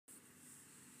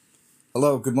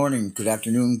Hello, good morning, good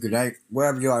afternoon, good night,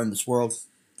 wherever you are in this world.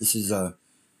 This is an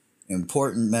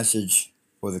important message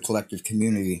for the collective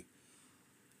community.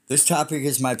 This topic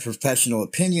is my professional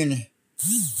opinion.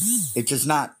 It does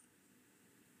not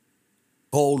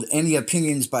hold any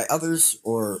opinions by others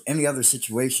or any other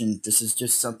situation. This is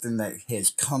just something that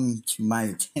has come to my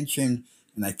attention,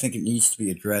 and I think it needs to be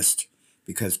addressed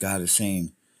because God is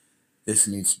saying this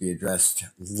needs to be addressed.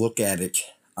 Look at it,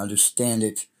 understand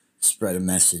it, spread a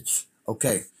message.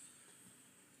 Okay.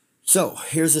 So,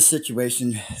 here's a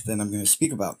situation that I'm going to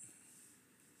speak about.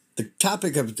 The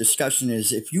topic of discussion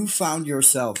is if you found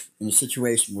yourself in a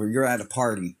situation where you're at a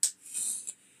party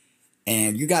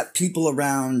and you got people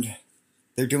around,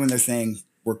 they're doing their thing.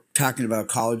 We're talking about a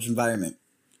college environment.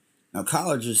 Now,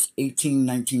 college is 18,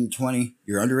 19, 20.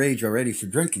 You're underage already for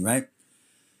drinking, right?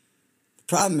 The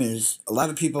problem is a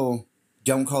lot of people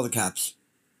don't call the cops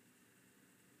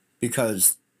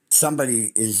because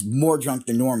somebody is more drunk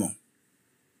than normal.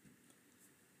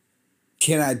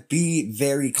 Can I be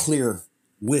very clear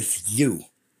with you?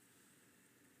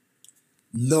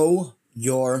 Know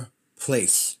your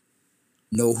place.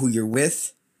 Know who you're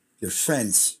with, your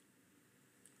friends.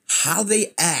 How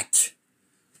they act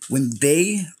when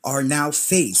they are now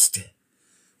faced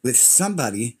with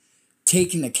somebody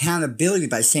taking accountability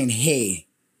by saying, hey,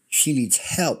 she needs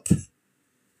help.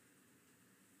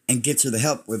 And gets her the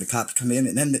help where the cops come in.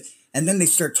 And then they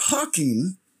start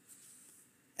talking.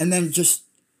 And then just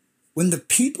when the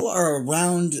people are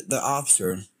around the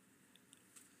officer,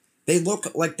 they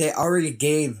look like they already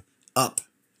gave up.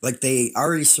 Like they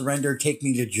already surrendered, take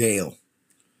me to jail.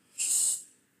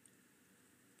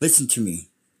 Listen to me.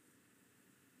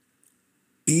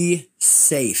 Be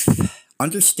safe.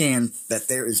 Understand that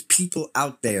there is people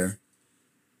out there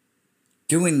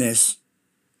doing this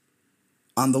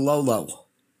on the low.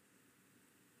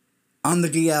 On the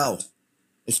DL.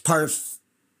 It's part of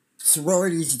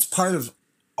sororities. It's part of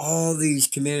all these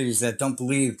communities that don't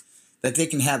believe that they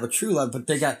can have a true love, but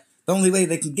the only way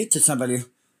they can get to somebody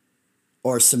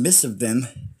or submissive them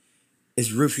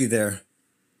is roofie their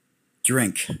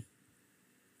drink. And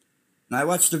I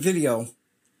watched the video,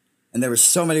 and there were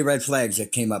so many red flags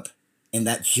that came up in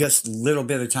that just little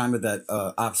bit of time of that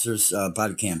officer's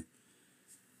body cam.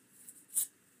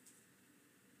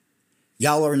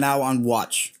 Y'all are now on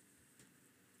watch.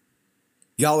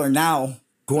 Y'all are now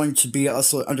going to be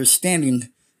also understanding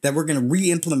that we're going to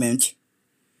re-implement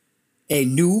a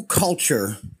new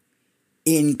culture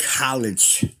in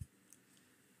college.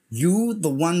 You, the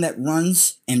one that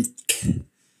runs and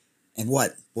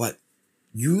what?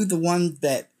 You, the one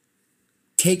that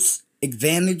takes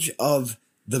advantage of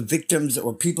the victims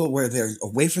or people where they're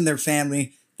away from their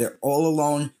family, they're all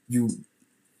alone.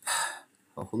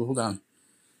 Hold on.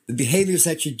 The behaviors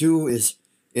that you do is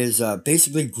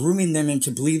basically grooming them into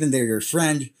believing they're your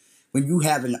friend. When you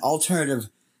have an alternative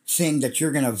thing that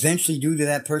you're going to eventually do to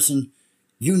that person,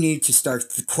 you need to start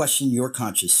to question your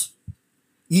conscience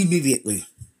immediately.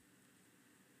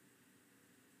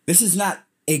 This is not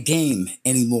a game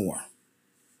anymore.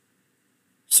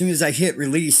 As soon as I hit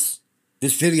release,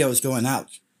 this video is going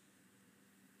out.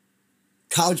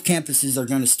 College campuses are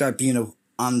going to start being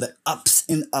on the ups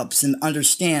and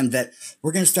understand that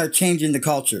we're going to start changing the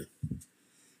culture.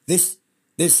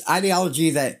 This ideology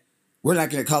that we're not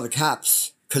going to call the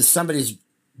cops because somebody's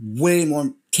way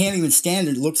more, can't even stand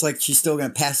and it looks like she's still going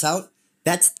to pass out.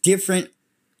 That's different.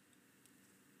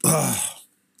 Ugh.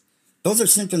 Those are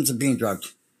symptoms of being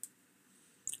drugged.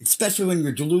 Especially when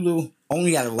you're delulu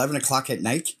only at 11 o'clock at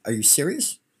night. Are you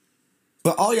serious?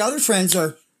 But all your other friends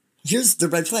are, here's the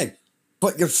red flag.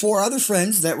 But your four other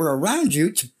friends that were around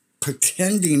you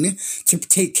pretending to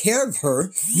take care of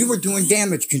her, you were doing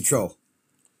damage control.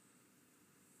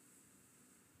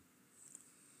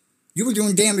 You were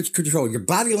doing damage control. Your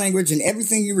body language and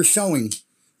everything you were showing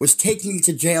was taking you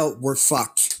to jail. We're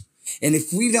fucked. And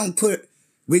if we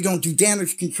don't do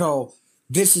damage control,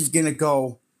 this is going to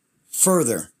go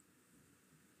further.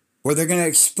 Where they're going to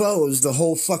expose the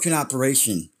whole fucking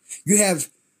operation. You have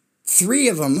 3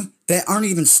 of them that aren't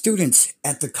even students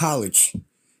at the college.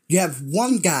 You have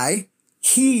one guy,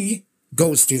 he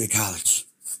goes to the college.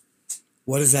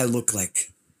 What does that look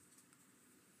like?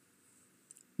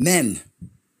 Men.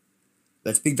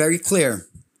 Let's be very clear.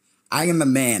 I am a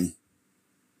man.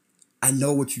 I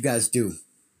know what you guys do.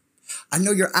 I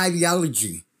know your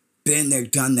ideology. Been there,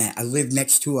 done that. I live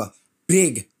next to a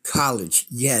big college.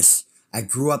 Yes, I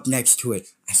grew up next to it.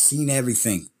 I've seen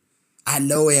everything. I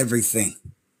know everything.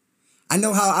 I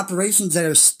know how operations that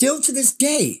are still to this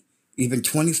day, even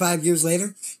 25 years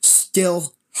later,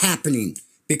 still happening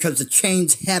because the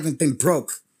chains haven't been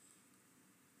broke.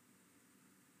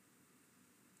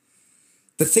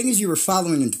 the things you were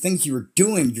following and the things you were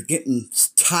doing, you're getting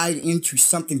tied into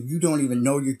something you don't even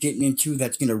know you're getting into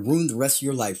that's going to ruin the rest of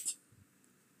your life.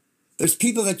 There's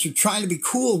people that you're trying to be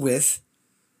cool with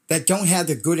that don't have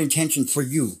the good intention for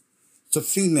you. So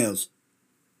females,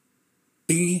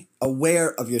 be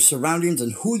aware of your surroundings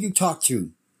and who you talk to.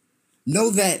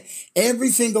 Know that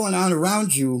everything going on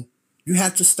around you, you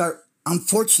have to start,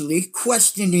 unfortunately,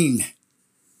 questioning.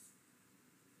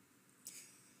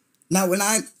 Now, when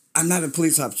I'm not a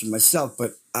police officer myself,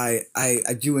 but I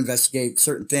do investigate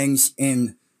certain things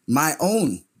in my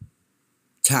own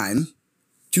time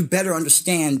to better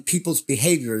understand people's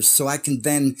behaviors so I can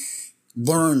then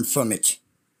learn from it.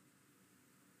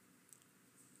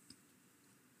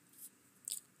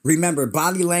 Remember,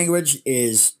 body language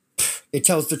it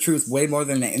tells the truth way more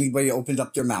than anybody opens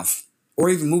up their mouth or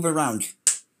even move around.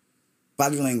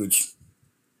 Body language.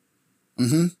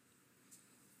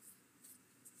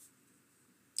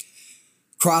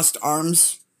 Crossed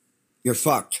arms, you're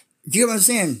fucked. Do you know what I'm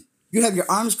saying? You have your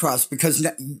arms crossed because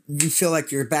you feel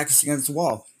like your back is against the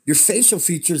wall. Your facial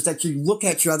features that you look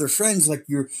at your other friends like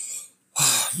you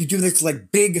do this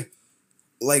like big,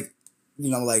 like,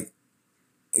 like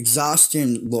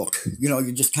exhaustion look.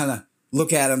 You just kind of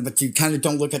look at them, but you kind of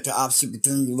don't look at the opposite, but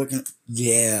then you're looking,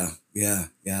 yeah.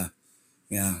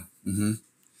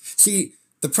 See,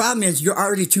 the problem is you're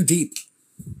already too deep.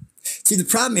 See, the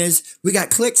problem is we got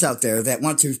cliques out there that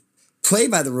want to play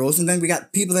by the rules, and then we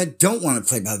got people that don't want to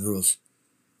play by the rules.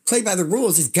 Play by the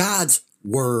rules is God's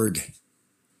word.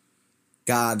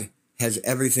 God has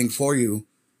everything for you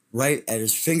right at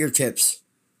his fingertips.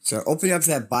 So open up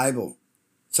that Bible.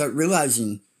 Start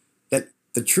realizing that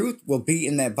the truth will be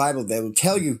in that Bible that will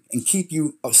tell you and keep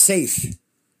you safe.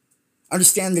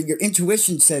 Understand that your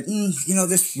intuition said,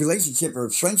 this relationship or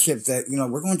friendship that,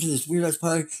 we're going to this weird ass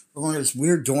party, we're going to this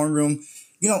weird dorm room.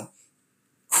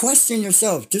 Question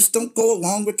yourself. Just don't go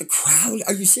along with the crowd.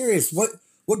 Are you serious?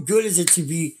 What good is it to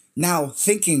be now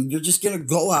thinking you're just going to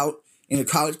go out in a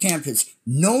college campus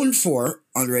known for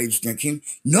underage drinking,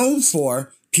 known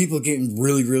for people getting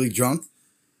really, really drunk,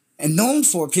 and known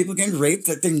for people getting raped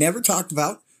that they never talked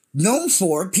about, known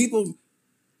for people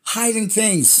hiding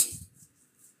things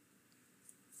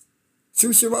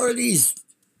through sororities.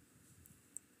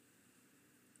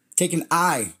 Take an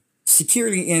eye.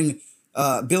 Security in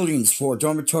buildings for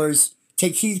dormitories.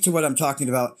 Take heed to what I'm talking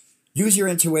about. Use your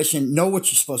intuition. Know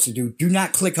what you're supposed to do. Do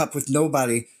not click up with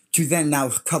nobody to then now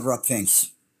cover up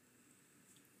things.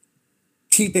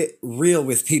 Keep it real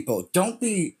with people. Don't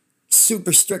be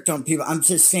super strict on people. I'm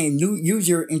just saying, use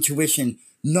your intuition.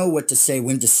 Know what to say,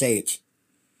 when to say it.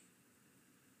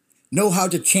 Know how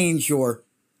to change your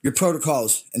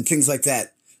protocols and things like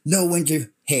that. Know when to,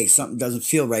 hey, something doesn't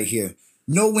feel right here.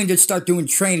 Know when to start doing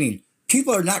training.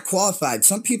 People are not qualified.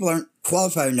 Some people aren't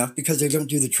qualified enough because they don't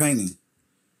do the training.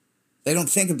 They don't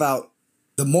think about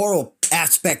the moral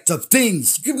aspect of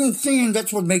things. You know what I'm saying?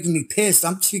 That's what's making me pissed.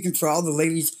 I'm speaking for all the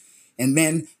ladies and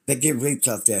men that get raped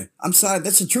out there. I'm sorry,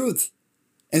 that's the truth.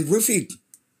 And roofied.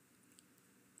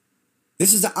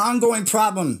 This is an ongoing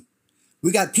problem.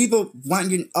 We got people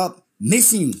winding up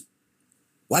missing.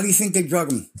 Why do you think they drug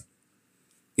them?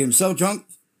 Get them so drunk,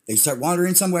 they start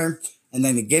wandering somewhere, and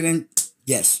then they get in.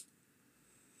 Yes.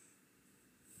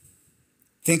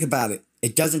 Think about it.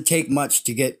 It doesn't take much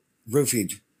to get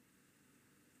roofied.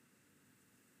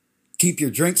 Keep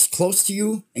your drinks close to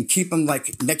you and keep them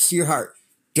like next to your heart.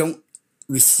 Don't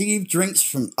receive drinks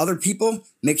from other people.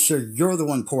 Make sure you're the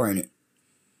one pouring it.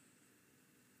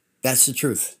 That's the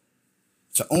truth.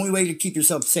 It's the only way to keep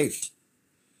yourself safe.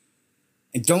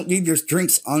 And don't leave your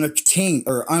drinks unobtained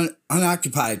or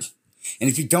unoccupied. And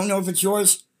if you don't know if it's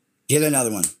yours, get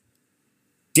another one.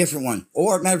 Different one.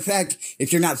 Or, matter of fact,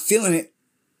 if you're not feeling it,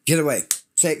 get away.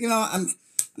 Say, I'm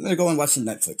going to go and watch some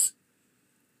Netflix.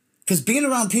 Because being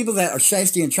around people that are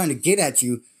shysty and trying to get at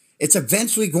you, it's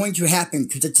eventually going to happen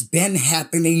because it's been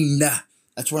happening.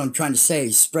 That's what I'm trying to say.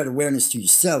 Spread awareness to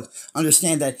yourself.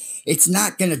 Understand that it's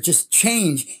not going to just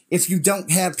change if you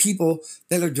don't have people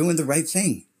that are doing the right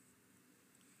thing.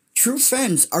 True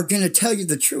friends are going to tell you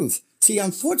the truth. See,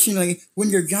 unfortunately, when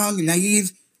you're young and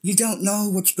naive, you don't know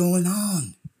what's going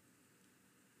on.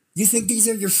 You think these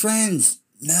are your friends.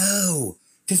 No.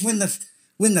 Because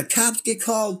when the cops get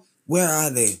called, where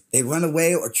are they? They run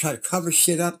away or try to cover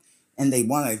shit up and they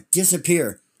want to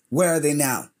disappear. Where are they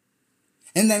now?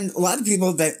 And then a lot of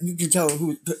people that you can tell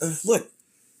who, look,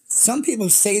 some people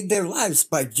save their lives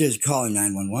by just calling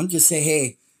 911. Just say,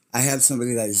 hey, I have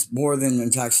somebody that is more than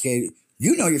intoxicated.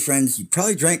 You know your friends. You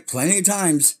probably drank plenty of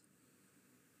times.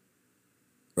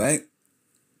 Right?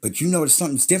 But you notice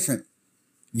something's different.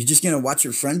 You're just going to watch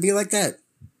your friend be like that?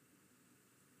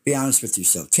 Be honest with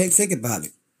yourself. Think about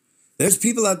it. There's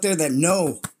people out there that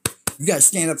know you got to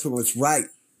stand up for what's right.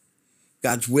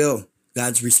 God's will,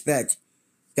 God's respect,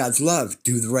 God's love.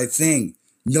 Do the right thing.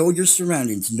 Know your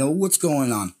surroundings. Know what's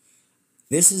going on.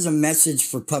 This is a message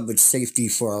for public safety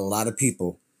for a lot of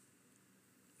people.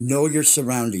 Know your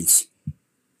surroundings.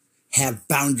 Have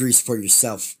boundaries for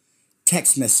yourself.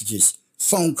 Text messages,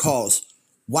 phone calls.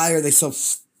 Why are they so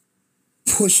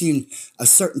pushing a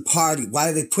certain party? Why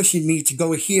are they pushing me to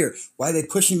go here? Why are they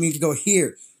pushing me to go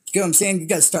here? You know what I'm saying? You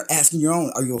got to start asking your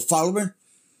own. Are you a follower?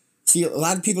 See, a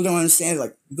lot of people don't understand.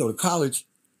 Like, you go to college,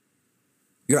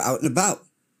 you're out and about.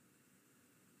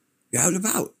 You're out and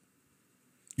about.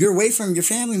 You're away from your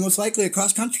family, most likely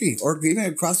across country or even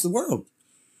across the world.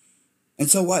 And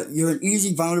so what? You're an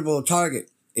easy, vulnerable target.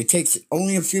 It takes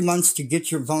only a few months to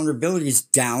get your vulnerabilities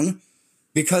down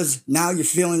because now you're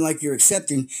feeling like you're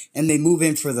accepting and they move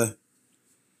in for the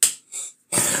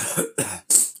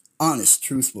honest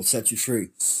truth will set you free.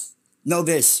 Know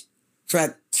this.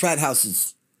 Frat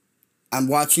houses. I'm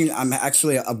watching. I'm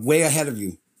actually way ahead of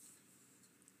you.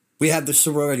 We have the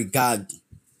sorority God.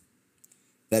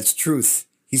 That's truth.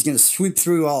 He's going to sweep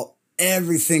through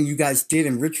everything you guys did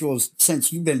in rituals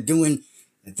since you've been doing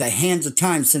the hands of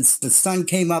time, since the sun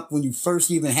came up when you first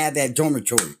even had that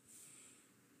dormitory.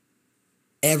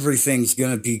 Everything's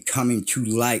going to be coming to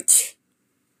light.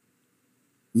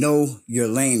 Know your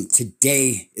lane.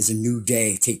 Today is a new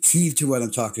day. Take heed to what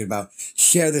I'm talking about.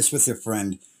 Share this with your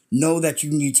friend. Know that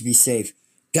you need to be safe.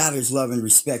 God is love and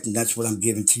respect, and that's what I'm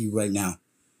giving to you right now.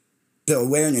 The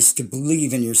awareness to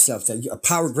believe in yourself, that a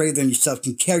power greater than yourself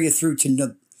can carry you through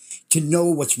to know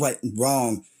what's right and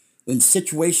wrong. And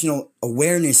situational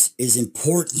awareness is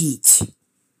important.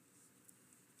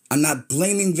 I'm not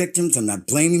blaming victims. I'm not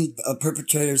blaming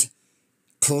perpetrators.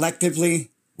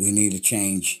 Collectively, we need a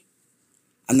change.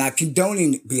 I'm not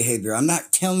condoning behavior. I'm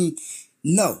not telling,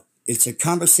 no. It's a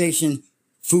conversation,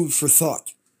 food for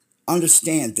thought.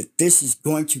 Understand that this is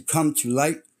going to come to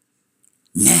light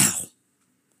now.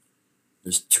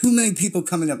 There's too many people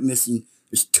coming up missing.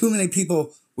 There's too many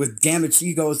people with damaged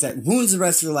egos that ruins the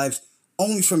rest of their lives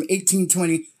only from 18,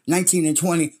 20, 19 and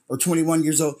 20 or 21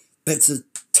 years old. That's a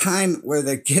time where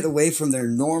they get away from their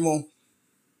normal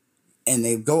and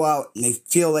they go out and they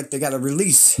feel like they got a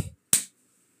release.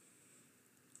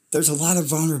 There's a lot of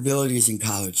vulnerabilities in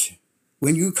college.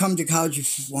 When you come to college,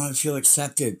 you want to feel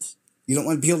accepted. You don't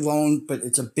want to be alone, but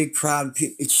it's a big crowd.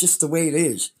 It's just the way it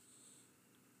is.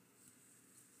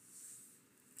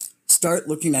 Start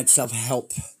looking at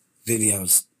self-help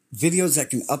videos. Videos that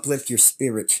can uplift your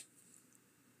spirit.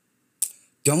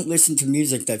 Don't listen to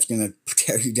music that's going to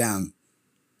tear you down.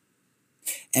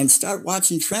 And start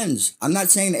watching trends. I'm not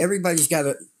saying everybody's got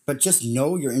to, but just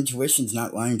know your intuition's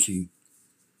not lying to you.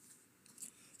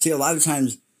 See, a lot of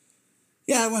times,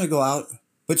 yeah, I want to go out,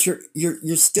 but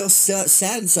you're still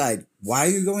sad inside. Why are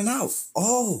you going out?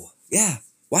 Oh, yeah.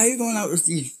 Why are you going out with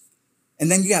these? And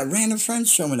then you got random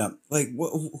friends showing up. Like,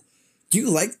 what? Do you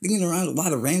like being around a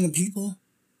lot of random people?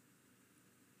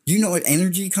 Do you know what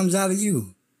energy comes out of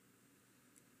you?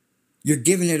 You're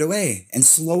giving it away, and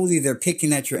slowly they're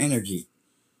picking at your energy.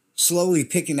 Slowly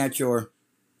picking at your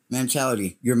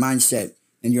mentality, your mindset,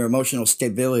 and your emotional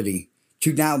stability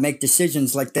to now make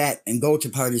decisions like that and go to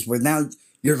parties where now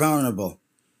you're vulnerable.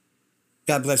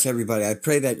 God bless everybody. I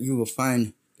pray that you will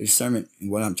find discernment in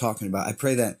what I'm talking about. I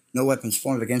pray that no weapons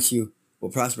formed against you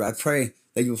will prosper. I pray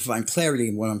that you will find clarity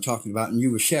in what I'm talking about and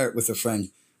you will share it with a friend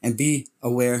and be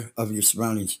aware of your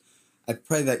surroundings. I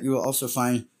pray that you will also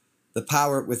find the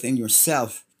power within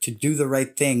yourself to do the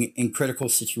right thing in critical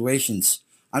situations.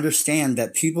 Understand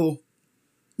that people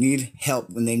need help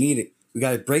when they need it. We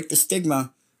got to break the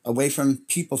stigma away from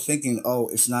people thinking, oh,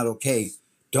 it's not okay.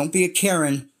 Don't be a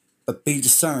Karen, but be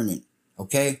discerning,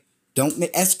 okay? Don't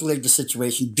escalate the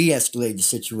situation, de-escalate the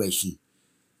situation.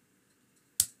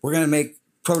 We're going to make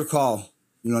protocol,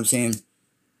 you know what I'm saying?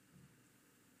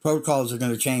 Protocols are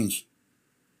going to change.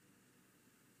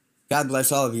 God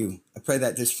bless all of you. I pray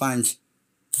that this finds...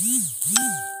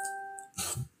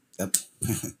 Yep.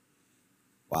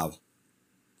 Wow.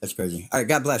 That's crazy. All right,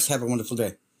 God bless. Have a wonderful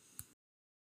day.